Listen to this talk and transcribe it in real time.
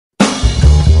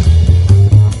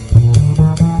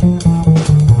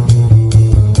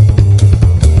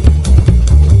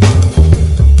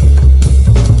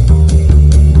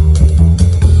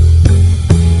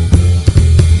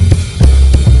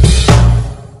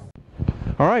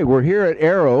All right, we're here at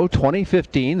Aero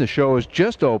 2015. The show has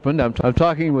just opened. I'm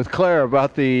talking with Claire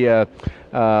about the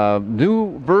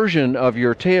new version of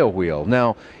your tail wheel.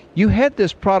 Now, you had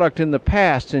this product in the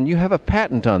past, and you have a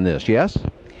patent on this, yes?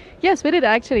 Yes, we did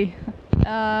actually.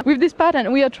 With this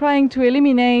patent, we are trying to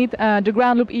eliminate the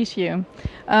ground loop issue.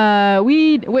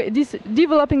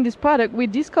 Developing this product, we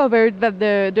discovered that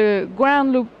the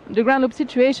ground loop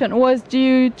situation was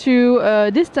due to a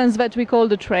distance that we call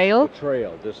the trail. The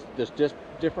trail, this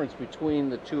difference between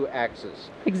the two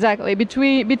axes. Exactly,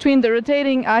 between the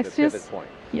rotating axis,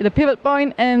 the pivot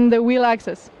point, and the wheel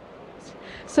axis.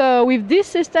 So with this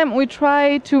system, we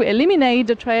try to eliminate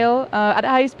the trail at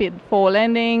high speed for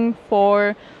landing,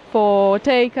 for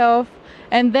takeoff,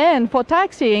 and then for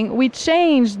taxiing, we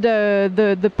changed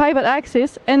the pivot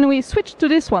axis and we switched to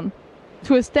this one,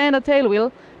 to a standard tail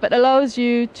wheel that allows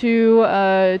you to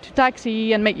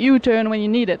taxi and make U-turn when you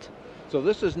need it. So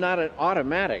this is not an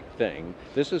automatic thing.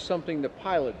 This is something the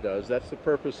pilot does. That's the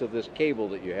purpose of this cable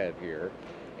that you have here.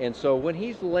 And so when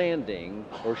he's landing,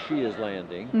 or she is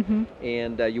landing,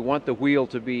 and you want the wheel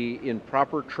to be in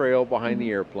proper trail behind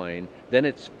the airplane, then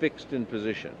it's fixed in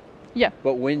position. Yeah.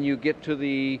 But when you get to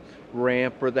the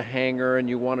ramp or the hangar and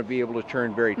you want to be able to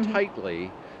turn very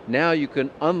tightly, now you can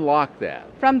unlock that.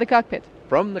 From the cockpit.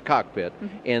 From the cockpit,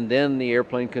 and then the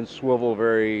airplane can swivel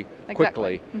very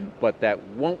quickly. But that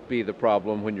won't be the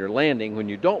problem when you're landing, when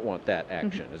you don't want that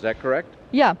action. Is that correct?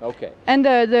 Yeah. Okay. And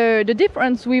the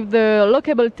difference with the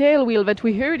lockable tail wheel that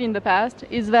we heard in the past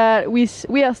is that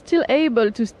we are still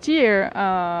able to steer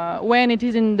when it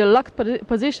is in the locked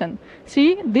position.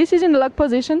 See, this is in the locked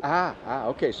position.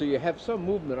 Okay. So you have some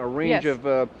movement, a range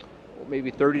of maybe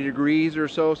 30 degrees or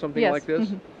so, something like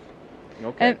this?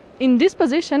 Okay. And in this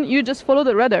position, you just follow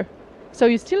the rudder. So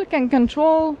you still can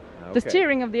control the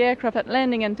steering of the aircraft at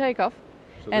landing and takeoff.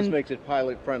 So this makes it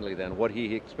pilot friendly then. What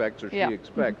he expects or she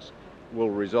expects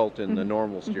will result in the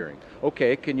normal steering.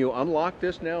 Okay, can you unlock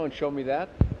this now and show me that?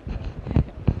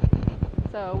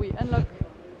 So we unlock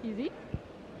easy.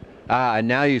 And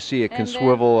now you see it can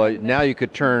swivel. Now you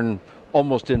could turn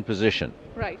almost in position.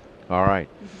 Right. All right.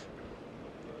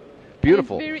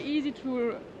 Beautiful. And it's very easy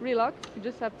to relock. You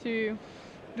just have to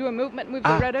do a movement with the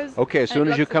rudders. Okay, as soon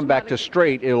as you come back to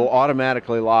straight, it'll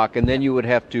automatically lock, and then you would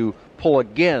have to pull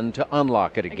again to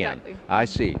unlock it again. Exactly. I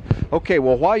see. Okay,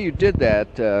 well, while you did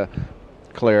that,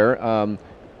 Claire,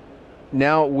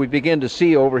 now we begin to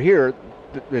see over here,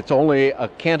 it's only a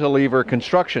cantilever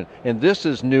construction, and this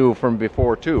is new from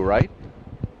before too, right?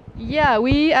 Yeah,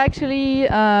 we actually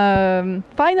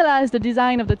finalized the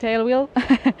design of the tail wheel.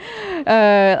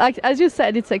 Like as you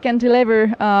said, it's a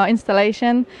cantilever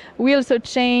installation. We also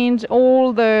changed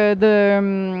all the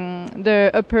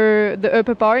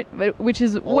upper part, which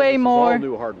is way more. All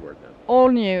new hardware then. All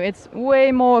new. It's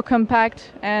way more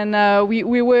compact, and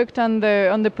we worked on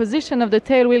the position of the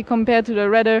tail wheel compared to the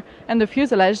rudder and the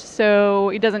fuselage, so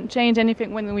it doesn't change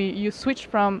anything when you switch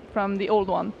from the old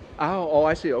one. Oh,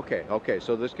 I see. Okay.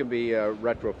 So this can be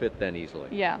retrofit then easily.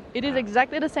 Yeah, it is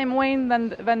exactly the same way than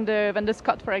the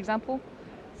Scott, for example.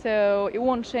 So it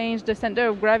won't change the center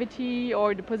of gravity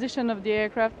or the position of the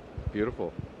aircraft.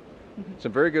 Beautiful.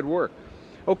 Some very good work.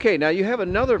 Okay, now you have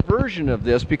another version of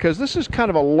this because this is kind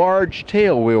of a large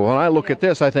tail wheel. When I look at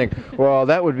this, I think, well,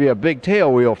 that would be a big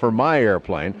tail wheel for my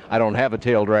airplane. I don't have a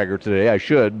tail dragger today. I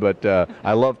should, but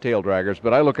I love tail draggers.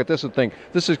 But I look at this and think,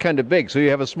 this is kind of big. So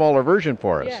you have a smaller version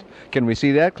for us. Yeah. Can we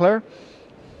see that, Claire?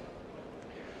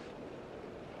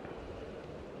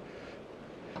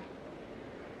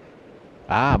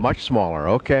 Much smaller.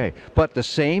 Okay. But the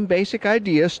same basic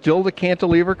idea, still the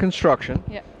cantilever construction.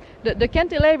 Yeah. The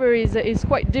cantilever is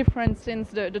quite different since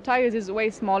the tires is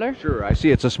way smaller. Sure, I see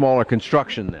it's a smaller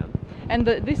construction then. And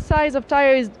this size of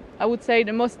tire is, I would say,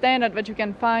 the most standard that you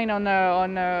can find on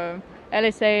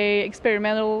LSA,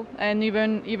 experimental, and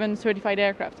even certified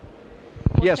aircraft.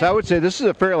 Yes, I would say this is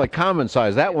a fairly common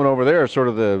size. That one over there is sort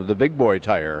of the big boy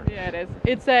tire. Yeah, it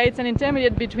is. It's an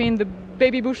intermediate between the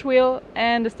baby bush wheel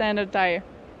and the standard tire.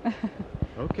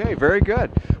 Okay, very good.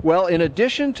 Well, in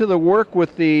addition to the work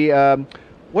with the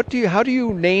how do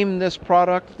you name this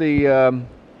product? The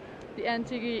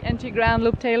anti-ground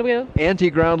loop tail wheel.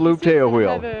 Anti-ground loop tail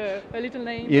wheel. Have a little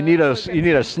name. You need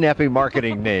a snappy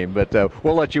marketing name, but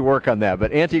we'll let you work on that.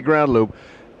 But anti-ground loop,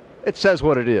 it says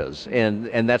what it is,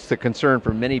 and that's the concern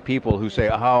for many people who say,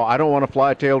 "Oh, I don't want to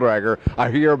fly a tail dragger.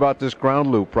 I hear about this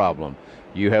ground loop problem."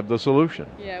 You have the solution.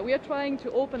 Yeah, we are trying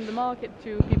to open the market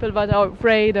to people that are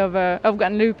afraid of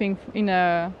ground looping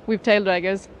with tail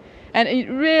draggers. And it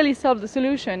really solves the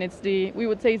solution. We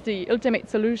would say it's the ultimate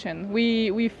solution.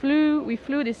 We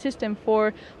flew this system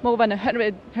for more than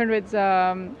 100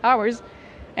 hours,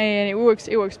 and it works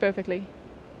perfectly.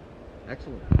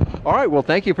 Excellent. All right, well,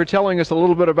 thank you for telling us a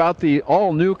little bit about the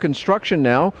all-new construction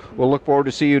now. We'll look forward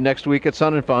to see you next week at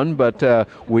Sun and Fun, but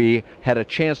we had a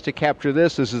chance to capture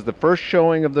this. This is the first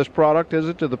showing of this product, is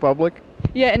it, to the public?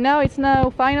 Yeah, and now it's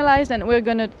finalized, and we're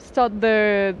going to start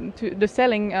the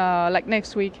selling like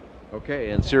next week.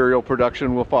 Okay, and serial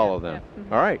production will follow then.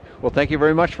 Yeah. All right. Well, thank you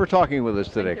very much for talking with us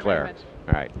today, Thank you Claire. very much.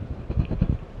 All right.